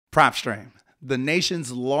Propstream, the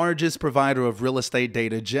nation's largest provider of real estate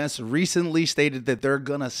data, just recently stated that they're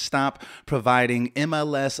going to stop providing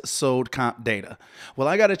MLS Sold Comp data. Well,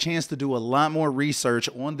 I got a chance to do a lot more research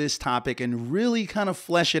on this topic and really kind of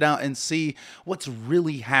flesh it out and see what's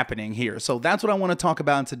really happening here. So that's what I want to talk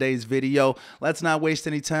about in today's video. Let's not waste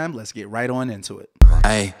any time. Let's get right on into it.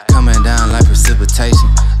 Hey, coming down like precipitation.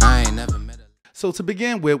 I ain't never met a... So to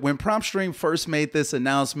begin with, when Propstream first made this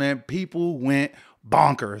announcement, people went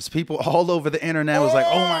bonkers. People all over the internet was like,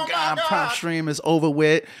 oh my God, Propstream is over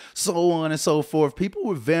with, so on and so forth. People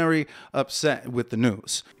were very upset with the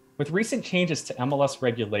news. With recent changes to MLS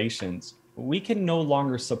regulations, we can no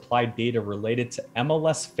longer supply data related to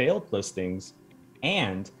MLS failed listings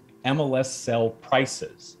and MLS sale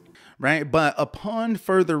prices. Right? But upon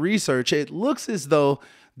further research, it looks as though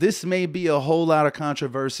this may be a whole lot of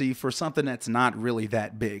controversy for something that's not really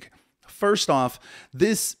that big. First off,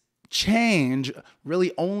 this change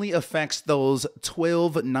really only affects those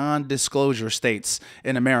 12 non-disclosure states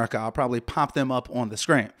in America. I'll probably pop them up on the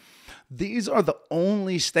screen. These are the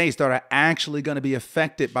only states that are actually going to be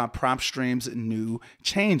affected by Propstream's new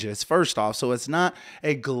changes, first off. So it's not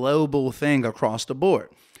a global thing across the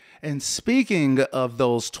board. And speaking of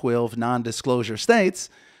those 12 non-disclosure states,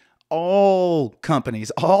 all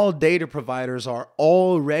companies, all data providers are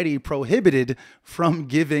already prohibited from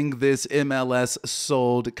giving this MLS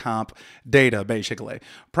sold comp data, basically.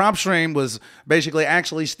 Propstream was basically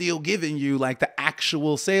actually still giving you like the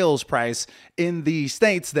actual sales price in the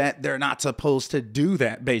states that they're not supposed to do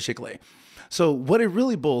that, basically. So what it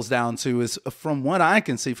really boils down to is, from what I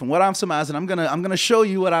can see, from what I've surmised, and I'm gonna show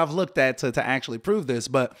you what I've looked at to actually prove this,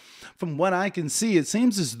 but from what I can see, it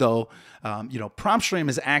seems as though Propstream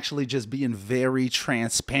is actually just being very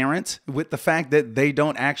transparent with the fact that they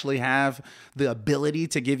don't actually have the ability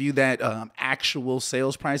to give you that actual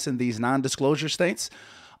sales price in these non-disclosure states.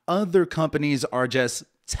 Other companies are just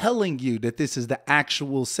telling you that this is the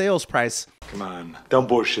actual sales price. Come on, don't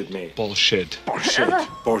bullshit me. Bullshit. Bullshit.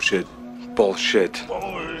 Bullshit. Bullshit.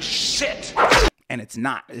 Bullshit. And it's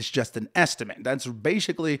not. It's just an estimate. That's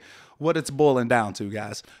basically what it's boiling down to,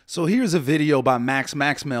 guys. So here's a video by Max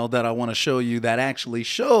Maxmel that I want to show you that actually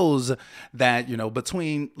shows that,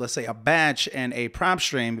 between, let's say, a batch and a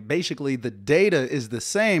Propstream, basically the data is the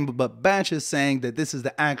same, but batch is saying that this is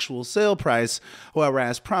the actual sale price,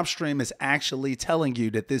 whereas Propstream is actually telling you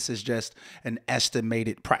that this is just an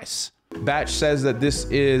estimated price. Batch says that this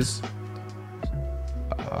is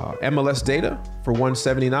MLS data for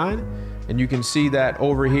 179, and you can see that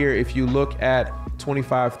over here. If you look at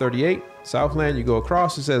 2538 Southland, you go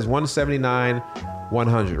across, it says 179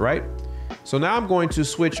 100, right? So now I'm going to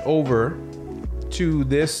switch over to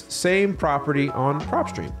this same property on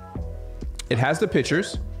Propstream. It has the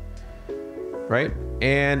pictures, right?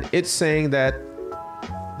 And it's saying that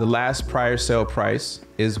the last prior sale price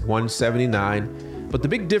is 179, but the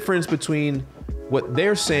big difference between what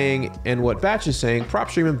they're saying and what Batch is saying,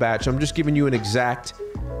 Propstream and Batch, I'm just giving you an exact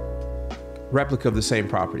replica of the same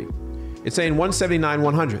property. It's saying 179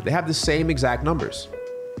 100. They have the same exact numbers.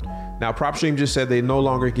 Now, Propstream just said they no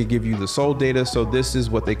longer can give you the sold data, so this is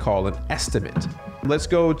what they call an estimate. Let's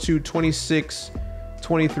go to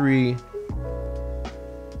 2623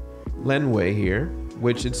 Lenway here,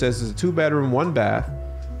 which it says is a 2-bedroom, 1-bath,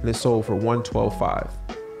 and it's sold for 112.5.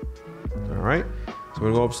 All right, so we're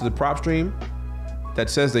gonna go up to the Propstream that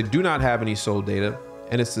says they do not have any sold data,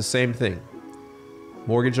 and it's the same thing.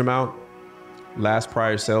 Mortgage amount, last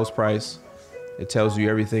prior sales price. It tells you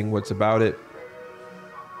everything what's about it.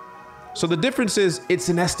 So the difference is it's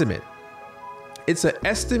an estimate. It's an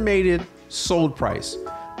estimated sold price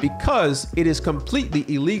because it is completely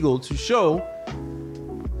illegal to show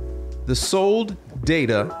the sold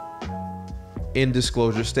data in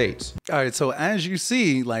disclosure states. All right, so as you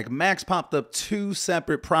see, like Max popped up 2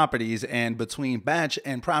 separate properties, and between Batch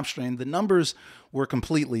and Propstream, the numbers were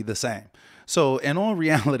completely the same. So in all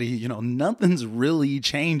reality, nothing's really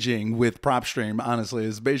changing with Propstream, honestly.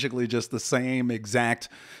 It's basically just the same exact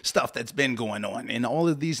stuff that's been going on. In all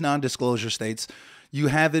of these non-disclosure states, you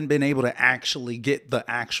haven't been able to actually get the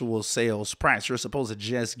actual sales price. You're supposed to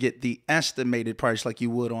just get the estimated price like you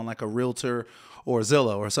would on like a Realtor or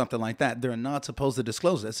Zillow or something like that. They're not supposed to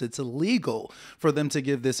disclose this. It's illegal for them to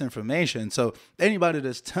give this information. So anybody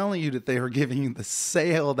that's telling you that they are giving you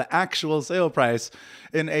the actual sale price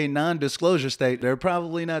in a non-disclosure state, they're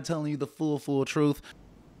probably not telling you the full truth.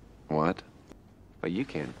 What? But you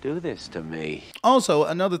can't do this to me. Also,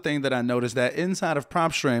 another thing that I noticed that inside of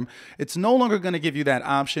Propstream, it's no longer going to give you that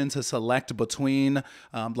option to select between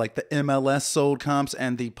like the MLS sold comps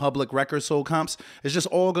and the public record sold comps. It's just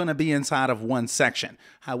all going to be inside of one section.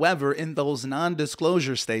 However, in those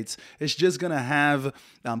non-disclosure states, it's just going to have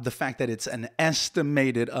the fact that it's an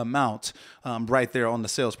estimated amount right there on the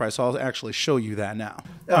sales price. So I'll actually show you that now.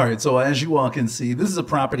 All right, so as you all can see, this is a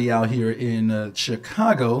property out here in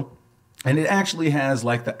Chicago. And it actually has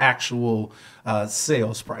like the actual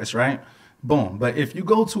sales price, right? Boom. But if you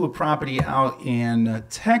go to a property out in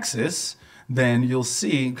Texas, then you'll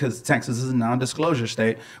see, because Texas is a non-disclosure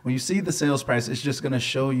state, when you see the sales price, it's just going to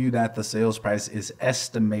show you that the sales price is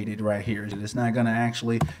estimated right here. It's not going to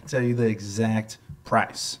actually tell you the exact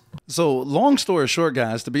price. So long story short,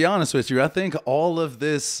 guys, to be honest with you, I think all of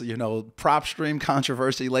this, Propstream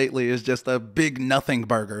controversy lately is just a big nothing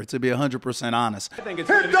burger, to be 100% honest. It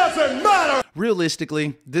doesn't matter!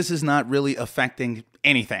 Realistically, this is not really affecting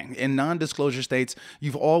anything. In non-disclosure states,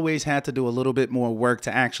 you've always had to do a little bit more work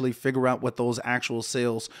to actually figure out what those actual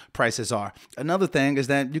sales prices are. Another thing is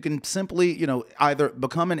that you can simply, either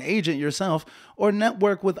become an agent yourself or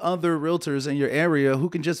network with other realtors in your area who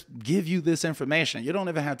can just give you this information. You don't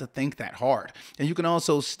even have to think that hard. And you can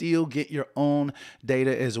also still get your own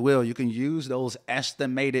data as well. You can use those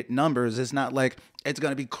estimated numbers. It's not like it's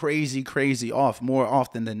going to be crazy off more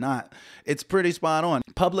often than not. It's pretty spot on.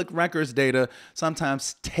 Public records data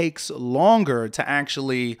sometimes takes longer to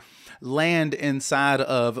actually land inside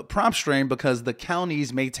of Propstream because the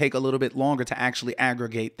counties may take a little bit longer to actually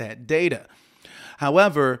aggregate that data.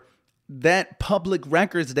 However, that public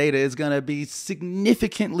records data is going to be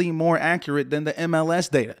significantly more accurate than the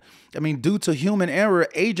MLS data. I mean, due to human error,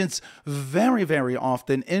 agents very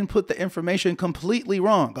often input the information completely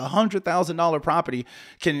wrong. A $100,000 property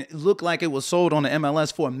can look like it was sold on the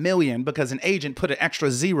MLS for $1 million because an agent put an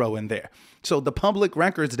extra zero in there. So the public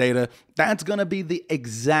records data, that's going to be the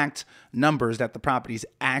exact numbers that the property's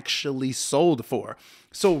actually sold for.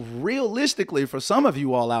 So realistically, for some of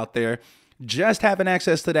you all out there, just having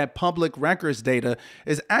access to that public records data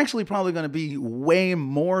is actually probably going to be way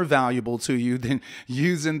more valuable to you than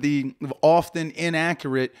using the often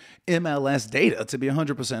inaccurate MLS data, to be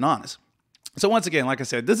 100% honest. So once again, like I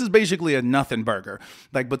said, this is basically a nothing burger,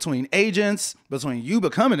 like between agents, between you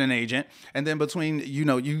becoming an agent, and then between,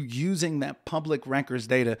 you using that public records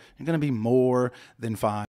data, you're going to be more than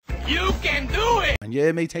fine. You can do it! And yeah,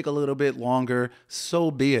 it may take a little bit longer,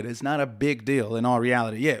 so be it. It's not a big deal in all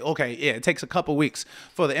reality. Yeah, okay, yeah, it takes a couple weeks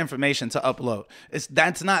for the information to upload.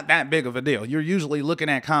 That's not that big of a deal. You're usually looking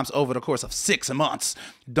at comps over the course of 6 months.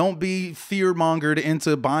 Don't be fear-mongered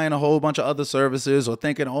into buying a whole bunch of other services or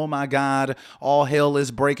thinking, oh my God, all hell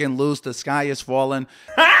is breaking loose, the sky is falling.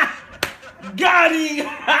 Ha! Got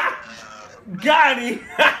him! Got him!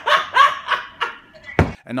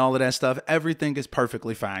 And all of that stuff, everything is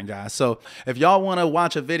perfectly fine, guys. So if y'all want to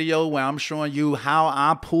watch a video where I'm showing you how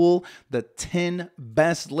I pull the 10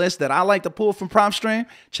 best lists that I like to pull from Propstream,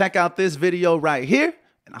 check out this video right here,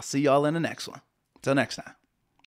 and I'll see y'all in the next one. Until next time.